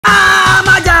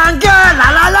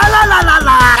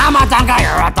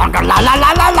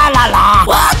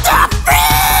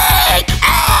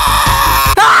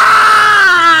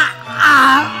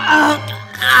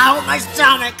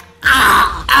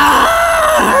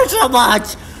so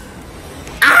much.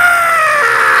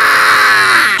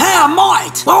 Hey,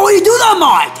 Mike! Why would you do that,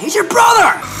 Mike? He's your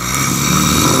brother!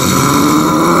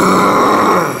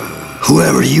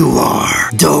 Whoever you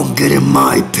are, don't get in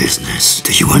my business.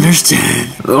 Do you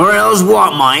understand? Or else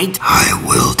what, Mike? I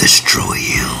will destroy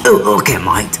you. Oh, okay,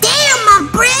 Mike. Damn, my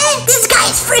bruh! This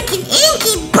guy's freaking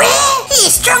inky, bruh! He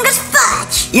is strong as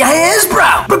fudge! Yeah, he is,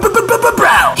 bro!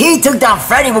 Bro! He took down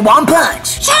Freddy with one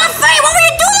punch! Shut up, Freddy! What were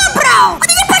you doing, bro? What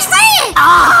did you punch Freddy?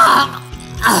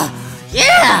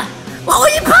 Yeah. What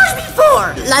would you punch me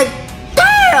for? Like,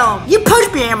 damn! You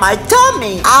punched me in my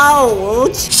tummy.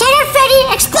 Ouch. Shut up,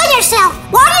 Freddy! Explain yourself!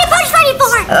 What did you punch Freddy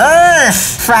for?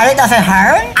 Freddy doesn't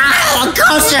hurt? Of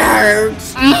course it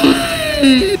hurts.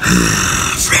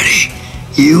 Freddy,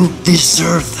 you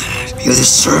deserve that. You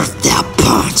deserve that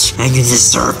punch, and you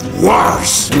deserve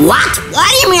worse. What? Why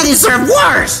do you mean I deserve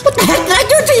worse? What the heck did I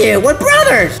do to you? We're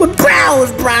brothers. We're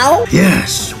bros, bro.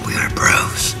 Yes, we are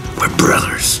bros. We're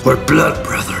brothers. We're blood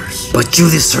brothers. But you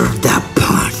deserve that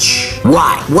punch.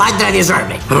 Why? Why did I deserve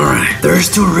it? Alright, there's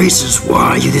two reasons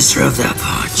why you deserve that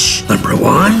punch. Number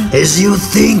one is you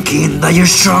thinking that you're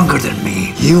stronger than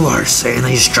me. You are saying that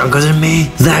you're stronger than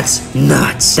me? That's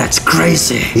nuts. That's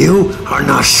crazy. You are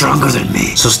not stronger than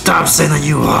me. So stop saying that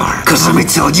you are. Cause let me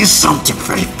tell you something,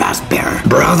 Freddy Fazbear.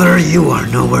 Brother, you are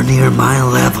nowhere near my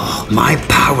level. My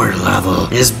power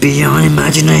level is beyond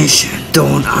imagination.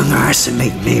 Don't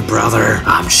underestimate me, brother.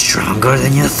 I'm stronger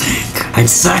than you think. And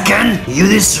second, you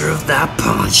deserve that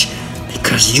punch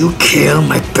because you killed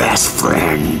my best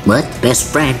friend. What?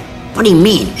 Best friend? What do you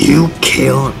mean? You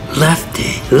killed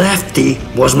Lefty. Lefty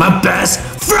was my best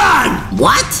friend!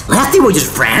 What? Lefty was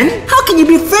your friend? How can you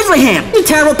be friends with him? You're a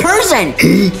terrible person!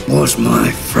 He was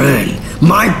my friend.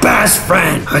 My best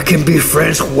friend. I can be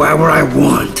friends whoever I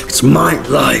want. It's my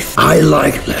life. I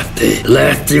like Lefty.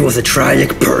 Lefty was a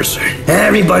tragic person.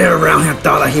 Everybody around him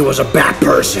thought that he was a bad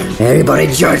person. Everybody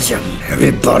judged him.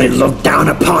 Everybody looked down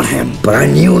upon him. But I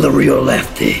knew the real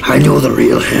Lefty. I knew the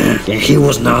real him. And he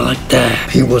was not like that.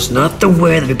 He was not the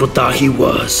way that people thought he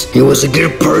was. He was a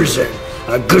good person.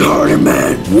 A good-hearted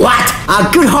man. What?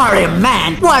 A good-hearted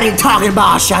man? What are you talking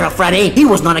about, Shadow Freddy? He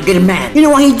was not a good man. You know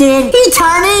what he did? He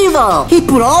turned evil. He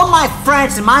put all my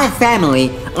friends and my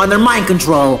family under mind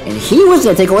control, and he was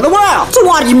gonna take over the world. So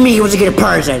what do you mean he was a good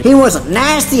person? He was a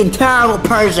nasty and terrible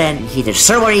person. He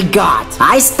deserved what he got.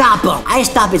 I stopped him. I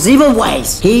stopped his evil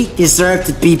ways. He deserved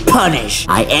to be punished.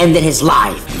 I ended his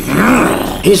life.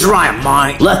 He's right,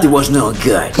 Mike. Lefty was no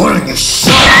good. Why don't you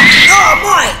shut up? Oh,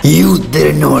 Mike! You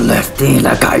didn't know Lefty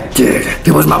like I did.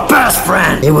 He was my best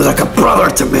friend. He was like a brother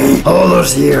to me. All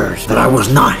those years that I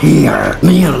was not here,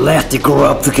 me and Lefty grew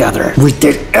up together. We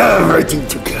did everything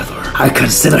together. I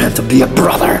consider him to be a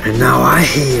brother. And now I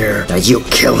hear that you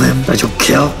kill him, that you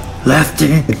kill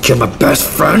Lefty, you kill my best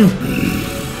friend.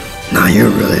 Now you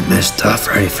really messed up,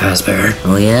 Freddy Fazbear.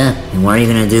 Oh yeah? And what are you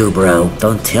gonna do, bro?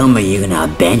 Don't tell me you're gonna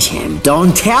avenge him.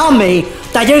 Don't tell me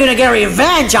that you're gonna get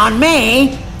revenge on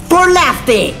me for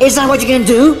Lefty. Is that what you're gonna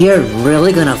do? You're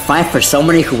really gonna fight for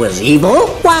somebody who was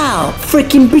evil? Wow,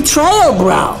 freaking betrayal,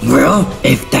 bro. Well,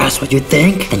 if that's what you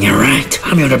think, then you're right.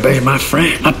 I'm gonna avenge my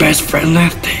friend, my best friend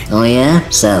Lefty. Oh yeah?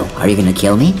 So, are you gonna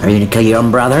kill me? Are you gonna kill your own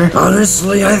brother?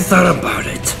 Honestly, I thought about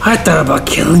it. I thought about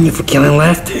killing you for killing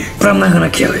Lefty, but I'm not gonna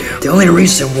kill you. The only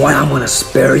reason why I'm gonna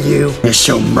spare you and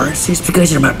show mercy is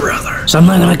because you're my brother. So I'm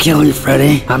not gonna kill you,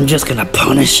 Freddy. I'm just gonna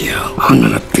punish you. I'm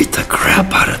gonna beat the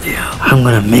crap out of you. I'm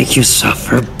gonna make you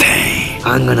suffer pain.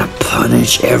 I'm gonna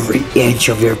punish every inch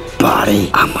of your body.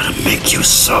 I'm gonna make you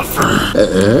suffer.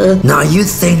 Now you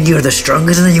think you're the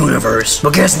strongest in the universe,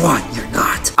 but guess what? You're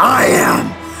not. I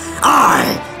am.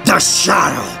 The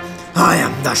Shadow. I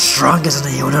am the strongest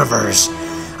in the universe.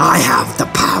 I have the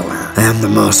power. I am the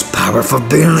most powerful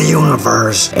being in the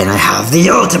universe, and I have the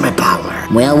ultimate power.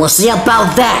 Well, we'll see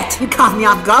about that. You caught me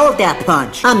off guard with that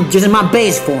punch. I'm just in my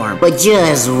base form. But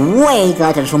just wait till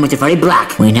I transform into Freddy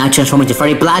Black. When I transform into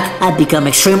Freddy Black, I become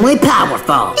extremely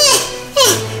powerful.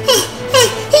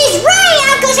 He's right,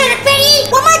 Uncle Shadow Freddy!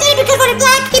 When my daddy becomes Freddy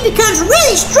Black, he becomes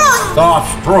really strong!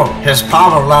 That's true. His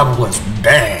power level is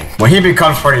big. When he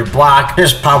becomes Freddy Black,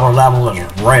 his power level is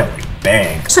really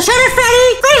big. So Shadow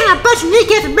Freddy, Freddy had a bunch of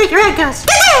kneecaps and break your ankles.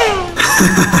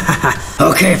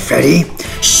 Okay, Freddy.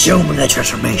 Show me the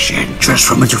transformation.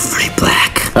 Transform into Freddy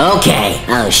Black. Okay,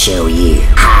 I'll show you.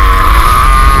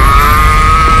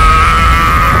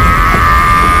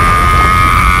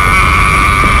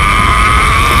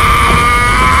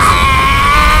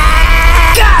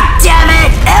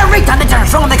 Every time they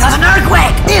transform, they cause an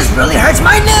earthquake! This really hurts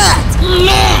my nuts!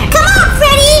 Come on,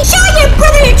 Freddy! Show your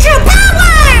brother your true power!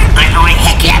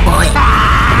 Heck yeah, boy!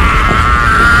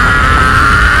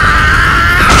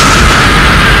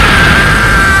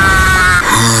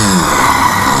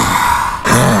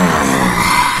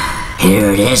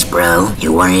 Yes, bro.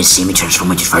 You wanted to see me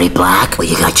transform into Freddy Black? Well,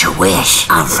 you got your wish.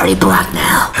 I'm Freddy Black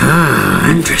now.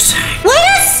 Interesting. Wait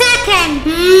a second.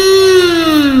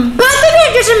 Both of you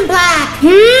are just in black.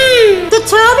 The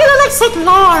two of you look like Sith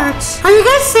Lords. Are you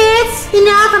guys Siths? You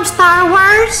know, from Star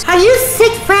Wars? Are you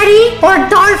Sith Freddy or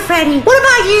Darth Freddy? What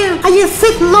about you? Are you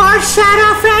Sith Lord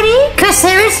Shadow Freddy? Cause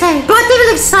seriously, both of you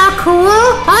look so cool.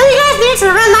 All you guys need is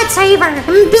a red lightsaber.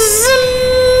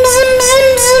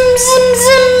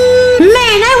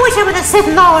 Man, I wish I was a Sith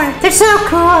Lord. They're so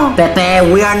cool. Pepe,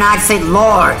 we are not Sith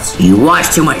Lords. You watch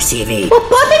too much TV. Well,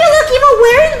 both of you look evil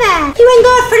wearing that. Even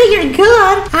though Freddy, you're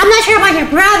good. I'm not sure about your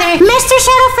brother. Mr.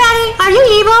 Shadow Freddy, are you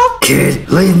evil? Kid,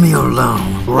 leave me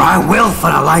alone, or I will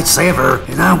find a lightsaber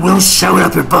and I will shove it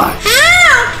up your butt.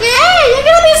 Okay, you're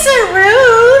gonna be so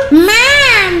rude.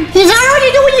 Man, is that what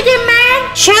you do when you get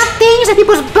mad? Shove things at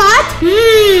people's butt?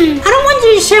 I don't want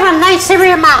you to shove a lightsaber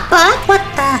in my butt. What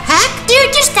the heck?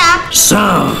 Dude, just stop.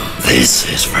 So, this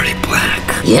is Freddy Black.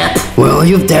 Yep. Well,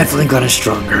 you've definitely gotten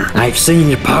stronger. I've seen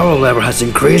your power level has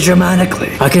increased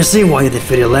dramatically. I can see why you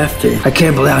defeated Lefty. I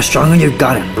can't believe how strong you've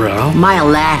gotten, bro. My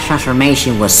last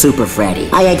transformation was Super Freddy.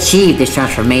 I achieved this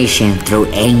transformation through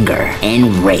anger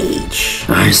and rage.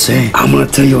 I see. I'm gonna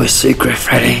tell you a secret,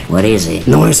 Freddy. What is it?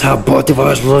 Notice how both of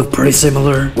us look pretty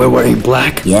similar? We're wearing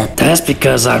black? Yep. That's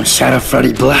because I'm Shadow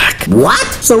Freddy Black. What?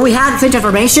 So we had the same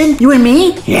transformation? You and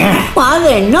me? Yeah. Well, I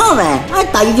didn't know that. I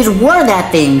thought you just wore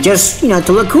that thing just,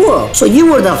 to look cool. So you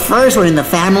were the first one in the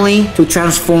family to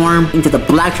transform into the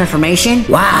black transformation?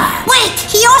 Wow. Wait,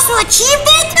 he also achieved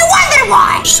it? No wonder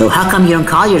why. So how come you don't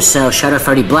call yourself Shadow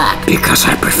Freddy Black? Because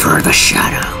I prefer the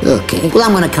shadow. Okay, well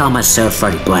I'm gonna call myself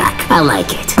Freddy Black. I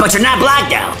like it. But you're not black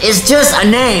though. It's just a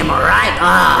name, alright?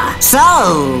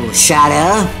 So,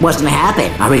 Shadow, what's gonna happen?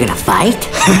 Are we gonna fight?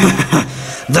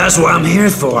 That's what I'm here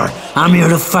for. I'm here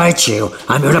to fight you.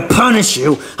 I'm here to punish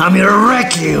you. I'm here to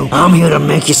wreck you. I'm here to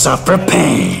make you suffer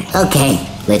pain. Okay,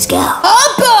 let's go.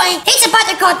 Oh boy, it's about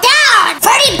to go down.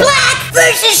 Freddy Black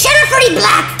versus Shadow Freddy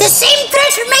Black. The same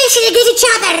transformation against each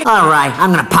other. Alright,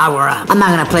 I'm gonna power up. I'm not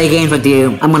gonna play games with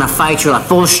you. I'm gonna fight you at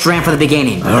full strength from the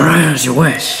beginning. Alright, as you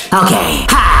wish. Okay.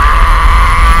 Ha!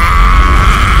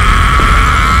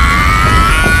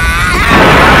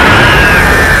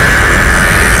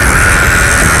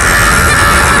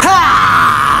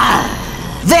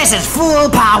 This is full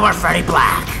power Freddy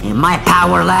Black, and my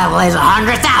power level is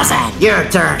 100,000. Your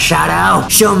turn, Shadow.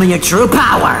 Show me your true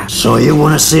power. So you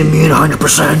want to see me at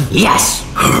 100%? Yes.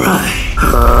 Alright.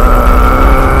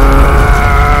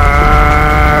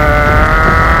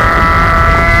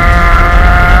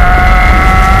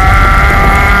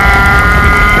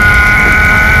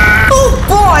 Oh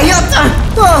boy,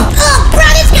 Oh, bro,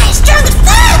 this guy's strong as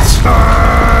fudge.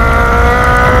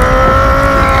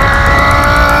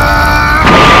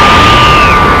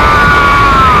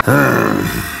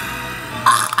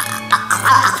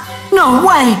 No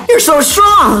way! You're so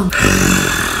strong!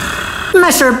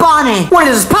 Mr. Bonnie, what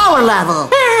is his power level?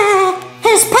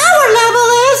 His power level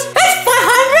is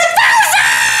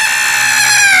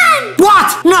 500,000!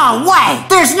 What? No way!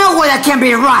 There's no way that can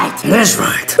be right! It is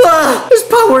right. His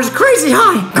power is crazy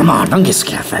high! Come on, don't get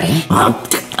scared, Freddy.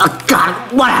 God,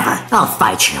 whatever. I'll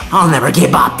fight you. I'll never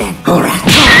give up then. Alright.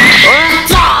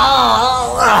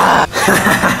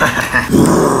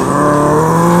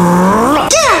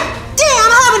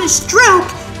 Damn, I'm having a stroke.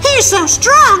 He's so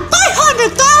strong.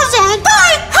 500,000!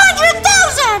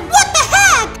 500,000! What the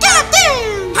heck? God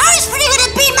damn! How is Freddy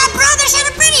gonna beat my brother, Shadow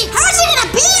Freddy? How is he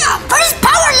gonna beat him? Freddy's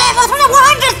power level is only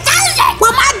 100,000!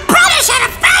 Well, my brother,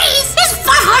 Shadow Freddy's, is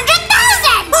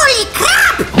 500,000! Holy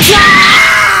crap!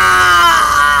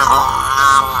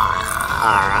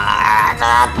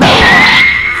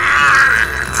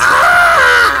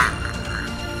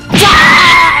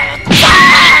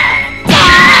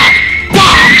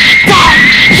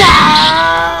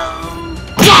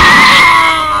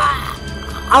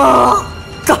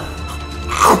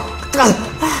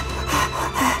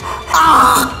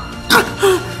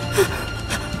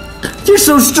 You're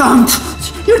so strong.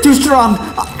 You're too strong.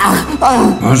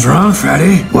 What's wrong,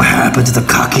 Freddy? What happened to the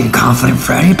cocky and confident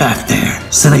Freddy back there?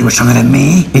 Said that you were stronger than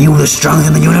me, and you were the strongest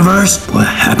in the universe? What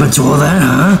happened to all that,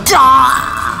 huh?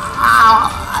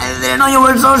 I didn't know you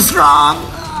were so strong.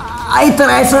 I thought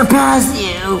I surpassed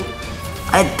you.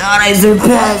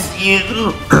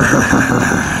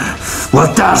 Well,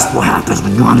 that's what happens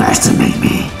when you underestimate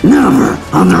me. Never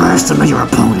underestimate your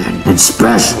opponent. And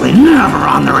especially never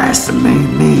underestimate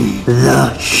me,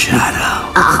 the Shadow.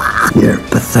 You're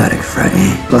pathetic,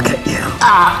 Freddy. Look at you.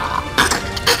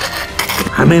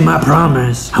 I made my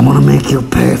promise. I want to make you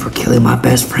pay for killing my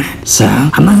best friend. So,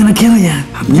 I'm not gonna kill you.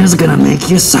 I'm just gonna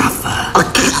make you suffer.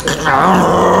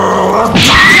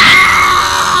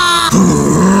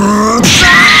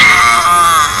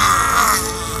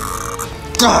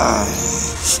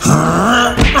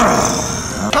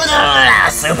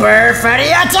 Super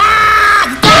Freddy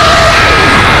attack!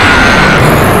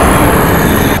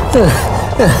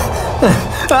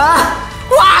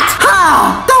 What?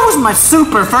 How? That was my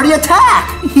Super Freddy attack!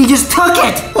 He just took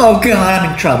it! Oh god,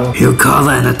 I'm in trouble. You call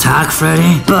that an attack,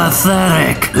 Freddy?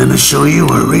 Pathetic. Let me show you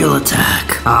a real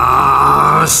attack.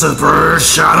 Super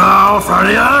Shadow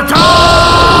Freddy attack!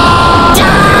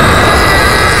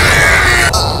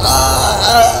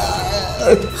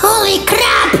 Holy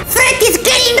crap! Freddy's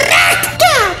getting wrecked!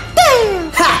 God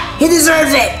damn! Ha! He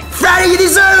deserves it! Freddy, you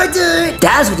deserve it, dude!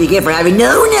 That's what you get for having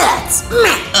no nuts!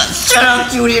 Shut up,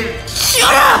 Junior!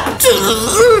 Shut up!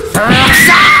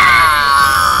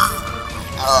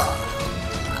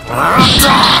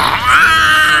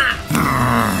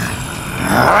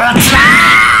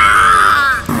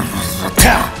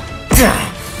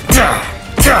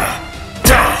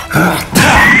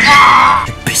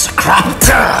 You piece of crap!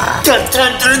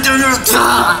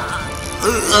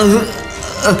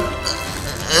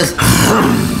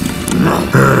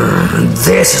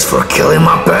 This is for killing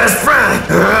my best friend.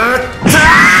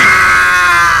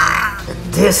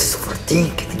 And this is for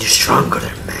thinking that you're stronger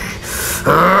than me.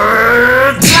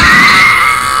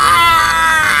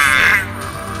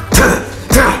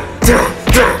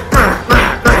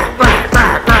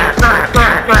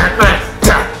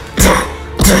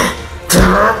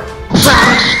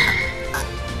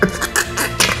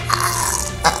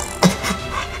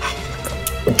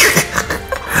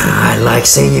 I like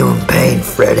seeing you in pain,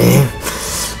 Freddy.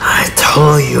 I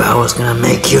told you I was gonna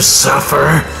make you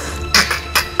suffer.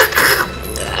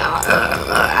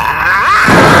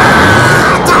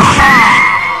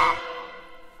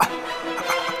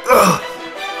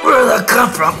 Where'd that come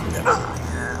from?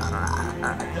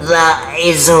 That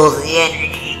is all the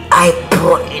energy I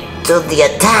put into the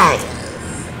attack.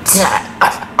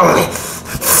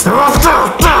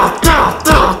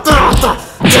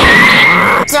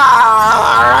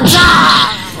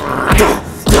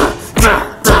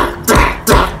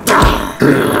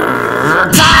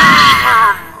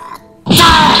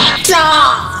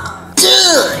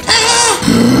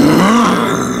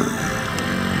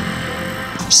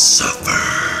 Suffer.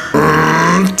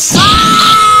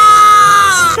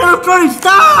 Everybody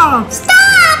stop! Stop!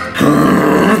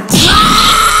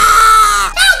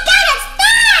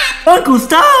 Uncle,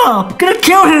 stop! Gonna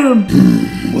kill him!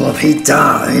 Well, if he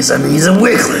dies, that means I'm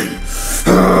wiggling. I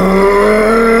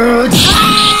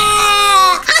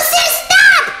said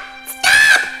stop!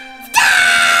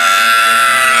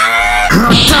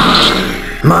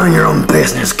 Stop! Mind your own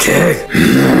business, kid.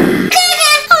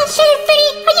 Oh shit, Freddy,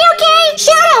 are you okay?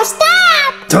 Shadow,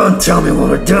 stop! Don't tell me what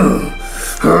to do.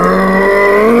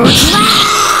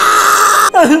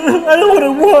 I don't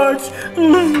wanna watch.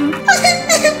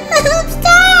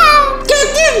 Stop!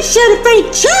 Goddamn, Shadow Freddy,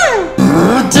 chill!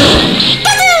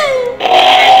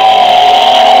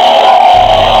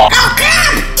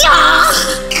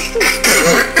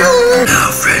 Now,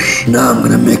 Freddy, now I'm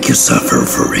gonna make you suffer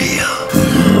for real.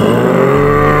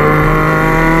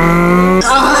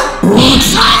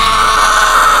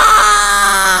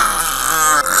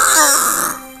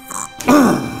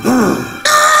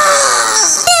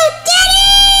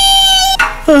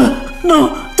 No,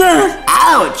 Dad!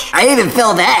 Ouch! I even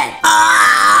feel that.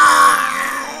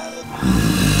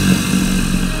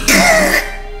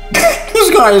 This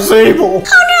guy is evil.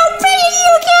 Oh no, Freddy, are you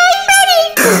okay? Freddy!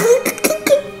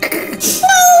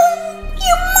 No,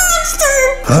 you monster!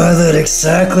 I did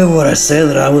exactly what I said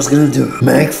that I was gonna do.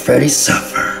 Make Freddy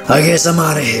suffer. I guess I'm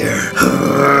out of here.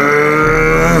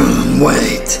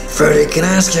 Wait, Freddy, can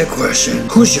I ask you a question?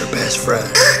 Who's your best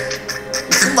friend?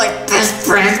 My best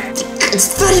friend. It's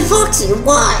Freddy Foxy.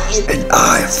 Why? An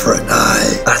eye for an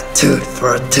eye, a tooth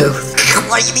for a tooth.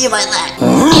 What do you mean by that?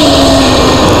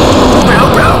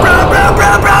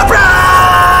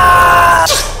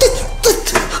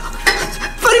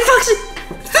 Freddy Foxy!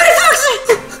 Freddy Foxy!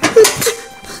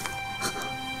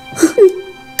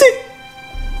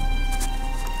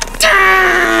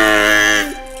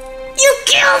 You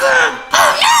killed him!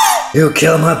 Oh no! You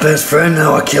kill my best friend,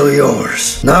 now I kill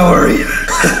yours. Now we're even.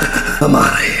 I'm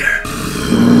out of here.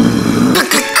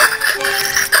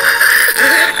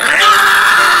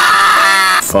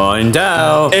 Find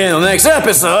out in the next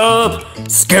episode.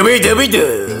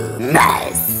 Scooby-Dooby-Doo.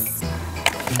 Nice.